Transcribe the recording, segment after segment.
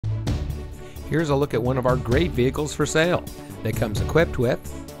Here's a look at one of our great vehicles for sale that comes equipped with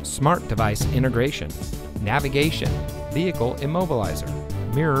smart device integration, navigation, vehicle immobilizer,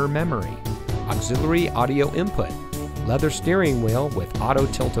 mirror memory, auxiliary audio input, leather steering wheel with auto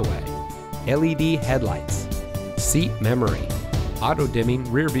tilt-away, LED headlights, seat memory, auto-dimming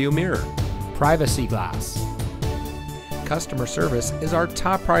rear-view mirror, privacy glass. Customer service is our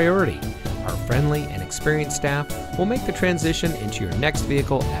top priority. Our friendly and experienced staff will make the transition into your next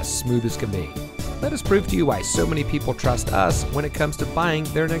vehicle as smooth as can be. Let us prove to you why so many people trust us when it comes to buying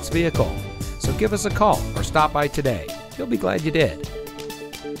their next vehicle. So give us a call or stop by today. You'll be glad you did.